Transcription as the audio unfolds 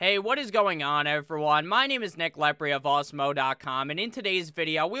Hey, what is going on, everyone? My name is Nick Lepre of Osmo.com, and in today's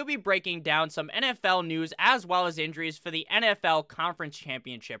video, we'll be breaking down some NFL news as well as injuries for the NFL Conference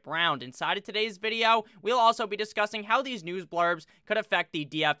Championship round. Inside of today's video, we'll also be discussing how these news blurbs could affect the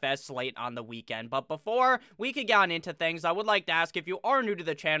DFS slate on the weekend. But before we could get on into things, I would like to ask if you are new to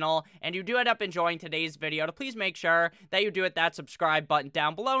the channel and you do end up enjoying today's video, to please make sure that you do hit that subscribe button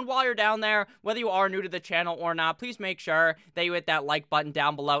down below. And while you're down there, whether you are new to the channel or not, please make sure that you hit that like button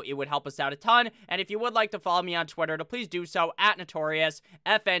down below. It would help us out a ton. And if you would like to follow me on Twitter, to please do so at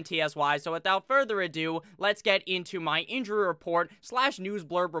NotoriousFNTSY. So without further ado, let's get into my injury report / news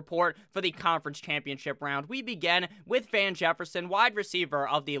blurb report for the conference championship round. We begin with Van Jefferson, wide receiver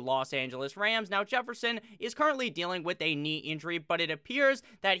of the Los Angeles Rams. Now, Jefferson is currently dealing with a knee injury, but it appears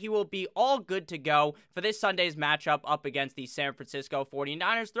that he will be all good to go for this Sunday's matchup up against the San Francisco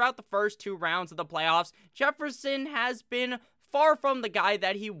 49ers. Throughout the first two rounds of the playoffs, Jefferson has been far from the guy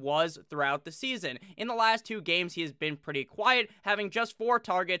that he was throughout the season. In the last two games, he has been pretty quiet, having just 4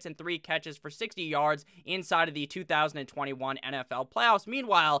 targets and 3 catches for 60 yards inside of the 2021 NFL playoffs.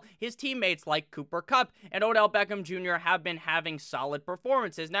 Meanwhile, his teammates like Cooper Kupp and Odell Beckham Jr. have been having solid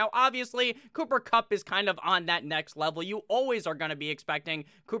performances. Now, obviously, Cooper Kupp is kind of on that next level. You always are going to be expecting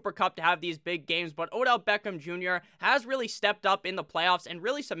Cooper Kupp to have these big games, but Odell Beckham Jr. has really stepped up in the playoffs and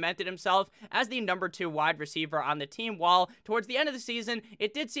really cemented himself as the number 2 wide receiver on the team, while towards the end of the season,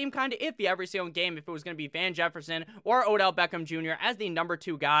 it did seem kind of iffy every single game if it was going to be Van Jefferson or Odell Beckham Jr. as the number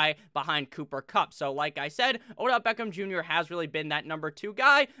 2 guy behind Cooper Kupp. So like I said, Odell Beckham Jr. has really been that number 2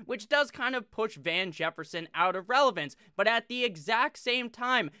 guy, which does kind of push Van Jefferson out of relevance. But at the exact same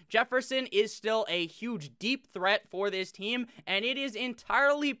time, Jefferson is still a huge deep threat for this team, and it is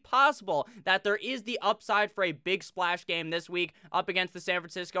entirely possible that there is the upside for a big splash game this week up against the San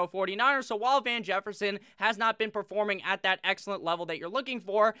Francisco 49ers. So while Van Jefferson has not been performing at that excellent level that you're looking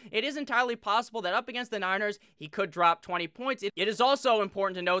for, it is entirely possible that up against the Niners, he could drop 20 points. It is also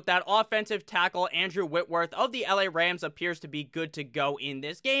important to note that offensive tackle Andrew Whitworth of the LA Rams appears to be good to go in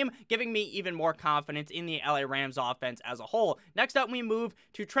this game, giving me even more confidence in the LA Rams offense as a whole. Next up, we move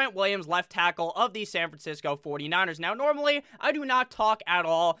to Trent Williams, left tackle of the San Francisco 49ers. Now, normally, I do not talk at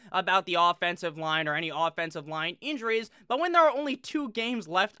all about the offensive line or any offensive line injuries, but when there are only 2 games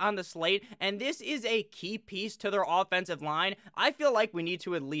left on the slate, and this is a key piece to their offensive line, I feel like we need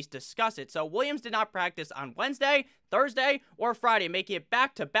to at least discuss it. So Williams did not practice on Wednesday, Thursday, or Friday, making it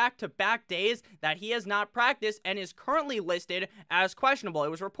back-to-back-to-back days that he has not practiced and is currently listed as questionable. It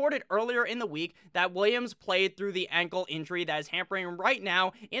was reported earlier in the week that Williams played through the ankle injury that is hampering him right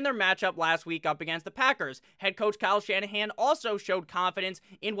now in their matchup last week up against the Packers. Head coach Kyle Shanahan also showed confidence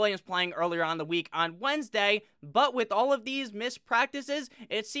in Williams playing earlier on the week on Wednesday, but with all of these missed practices,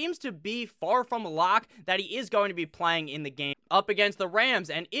 it seems to be far from a lock that he is going to be playing in the game up against the Rams.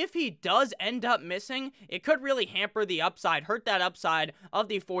 And if he does end up missing, it could really hamper the upside, hurt that upside of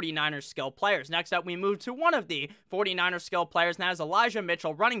the 49ers skill players. Next up, we move to one of the 49ers skill players, and that is Elijah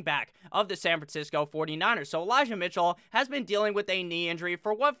Mitchell, running back of the San Francisco 49ers. So Elijah Mitchell has been dealing with a knee injury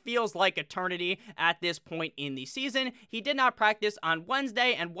for what feels like eternity at this point in the season. He did not practice on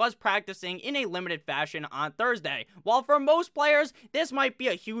Wednesday and was practicing in a limited fashion on Thursday. While for most players, this might be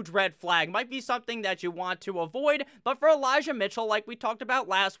a huge red flag, might be something that you want to avoid, but for Elijah Mitchell, like we talked about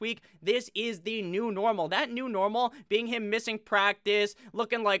last week, this is the new normal. That new normal being him missing practice,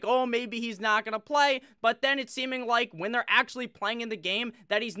 looking like, oh, maybe he's not going to play, but then it's seeming like when they're actually playing in the game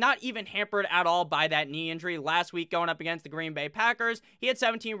that he's not even hampered at all by that knee injury. Last week, going up against the Green Bay Packers, he had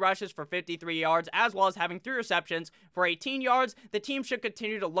 17 rushes for 53 yards, as well as having 3 receptions for 18 yards. The team should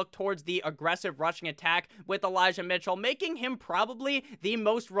continue to look towards the aggressive rushing attack with Elijah Mitchell, making him probably the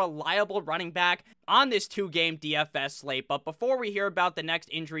most reliable running back on this 2-game DFS slate. But before we hear about the next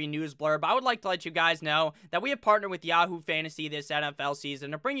injury news blurb, I would like to let you guys know that we have partnered with Yahoo Fantasy this NFL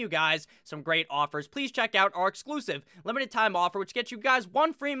season to bring you guys some great offers. Please check out our exclusive limited time offer, which gets you guys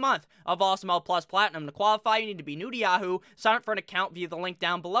 1 free month of Awesemo Plus Platinum. To qualify, you need to be new to Yahoo, sign up for an account via the link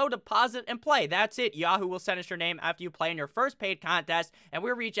down below, deposit, and play. That's it. Yahoo will send us your name after you play in your first paid contest, and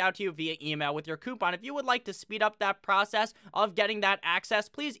we'll reach out to you via email with your coupon. If you would like to speed up that process of getting that access,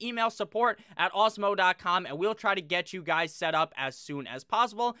 please email support@Osmo.com, and we'll try to get you guys set up as soon as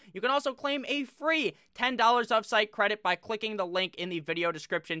possible. You can also claim a free $10 of site credit by clicking the link in the video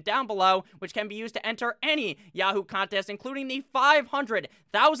description down below, which can be used to enter any Yahoo contest, including the $500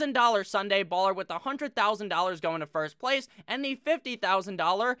 $1,000 Sunday Baller with $100,000 going to first place, and the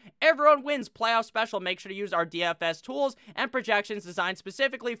 $50,000 Everyone Wins playoff special. Make sure to use our DFS tools and projections designed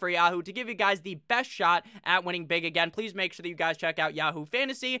specifically for Yahoo to give you guys the best shot at winning big. Again, please make sure that you guys check out Yahoo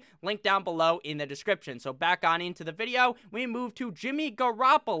Fantasy, link down below in the description. So back on into the video, we move to Jimmy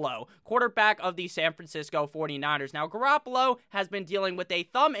Garoppolo, quarterback of the San Francisco 49ers. Now, Garoppolo has been dealing with a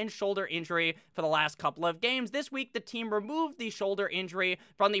thumb and shoulder injury for the last couple of games. This week, the team removed the shoulder injury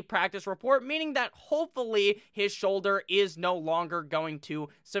from the practice report, meaning that hopefully his shoulder is no longer going to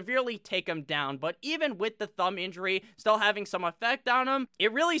severely take him down. But even with the thumb injury still having some effect on him,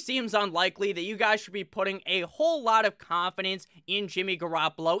 it really seems unlikely that you guys should be putting a whole lot of confidence in Jimmy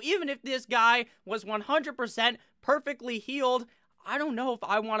Garoppolo. Even if this guy was 100% perfectly healed, I don't know if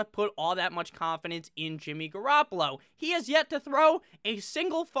I want to put all that much confidence in Jimmy Garoppolo. He has yet to throw a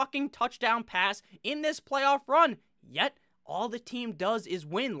single fucking touchdown pass in this playoff run, yet all the team does is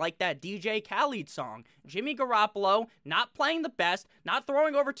win, like that DJ Khaled song. Jimmy Garoppolo not playing the best, not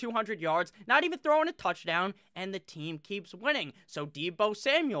throwing over 200 yards, not even throwing a touchdown, and the team keeps winning. So Deebo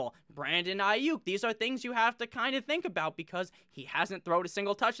Samuel, Brandon Ayuk, these are things you have to kind of think about because he hasn't thrown a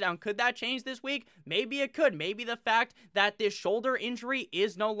single touchdown. Could that change this week? Maybe it could. Maybe the fact that this shoulder injury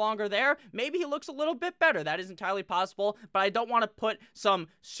is no longer there, maybe he looks a little bit better. That is entirely possible, but I don't want to put some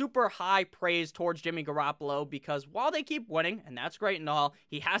super high praise towards Jimmy Garoppolo because while they keep winning, and that's great and all,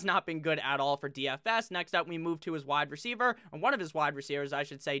 he has not been good at all for DFS. Next up, we move to his wide receiver, or one of his wide receivers, I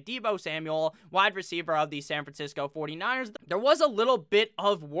should say, Deebo Samuel, wide receiver of the San Francisco 49ers. There was a little bit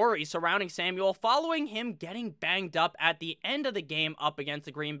of worry surrounding Samuel following him getting banged up at the end of the game up against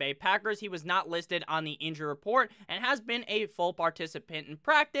the Green Bay Packers. He was not listed on the injury report and has been a full participant in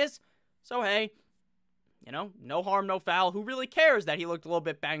practice. So, hey, you know, no harm, no foul. Who really cares that he looked a little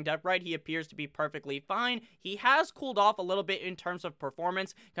bit banged up, right? He appears to be perfectly fine. He has cooled off a little bit in terms of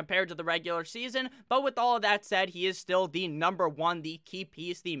performance compared to the regular season, but with all of that said, he is still the number one, the key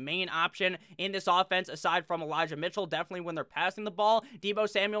piece, the main option in this offense, aside from Elijah Mitchell, definitely when they're passing the ball. Deebo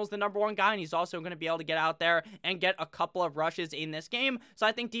Samuel's the number one guy, and he's also going to be able to get out there and get a couple of rushes in this game. So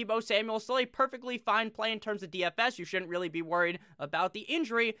I think Deebo Samuel is still a perfectly fine play in terms of DFS. You shouldn't really be worried about the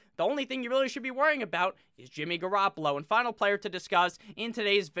injury. The only thing you really should be worrying about is Jimmy Garoppolo. And final player to discuss in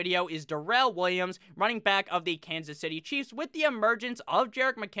today's video is Darrell Williams, running back of the Kansas City Chiefs. With the emergence of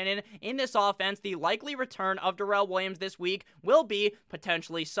Jerick McKinnon in this offense, the likely return of Darrell Williams this week will be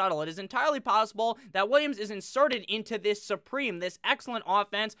potentially subtle. It is entirely possible that Williams is inserted into this excellent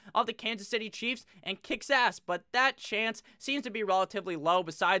offense of the Kansas City Chiefs and kicks ass, but that chance seems to be relatively low.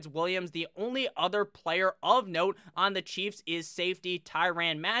 Besides Williams, the only other player of note on the Chiefs is safety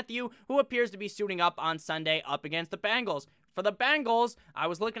Tyrann Mathieu, who appears to be suiting up on Sunday up against the Bengals. For the Bengals, I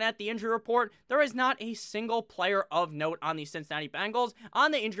was looking at the injury report. There is not a single player of note on the Cincinnati Bengals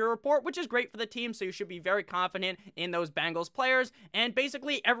on the injury report, which is great for the team, so you should be very confident in those Bengals players. And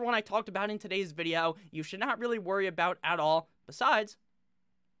basically, everyone I talked about in today's video, you should not really worry about at all, besides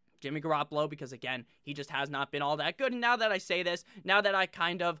Jimmy Garoppolo, because again, he just has not been all that good. And now that I say this, now that I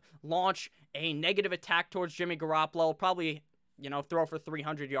kind of launch a negative attack towards Jimmy Garoppolo, probably throw for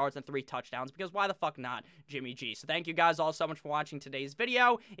 300 yards and 3 touchdowns, because why the fuck not Jimmy G? So thank you guys all so much for watching today's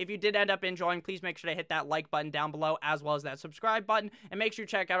video. If you did end up enjoying, please make sure to hit that like button down below, as well as that subscribe button, and make sure you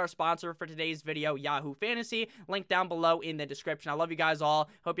check out our sponsor for today's video, Yahoo Fantasy, link down below in the description. I love you guys all.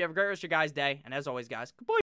 Hope you have a great rest of your guys' day, and as always, guys, goodbye.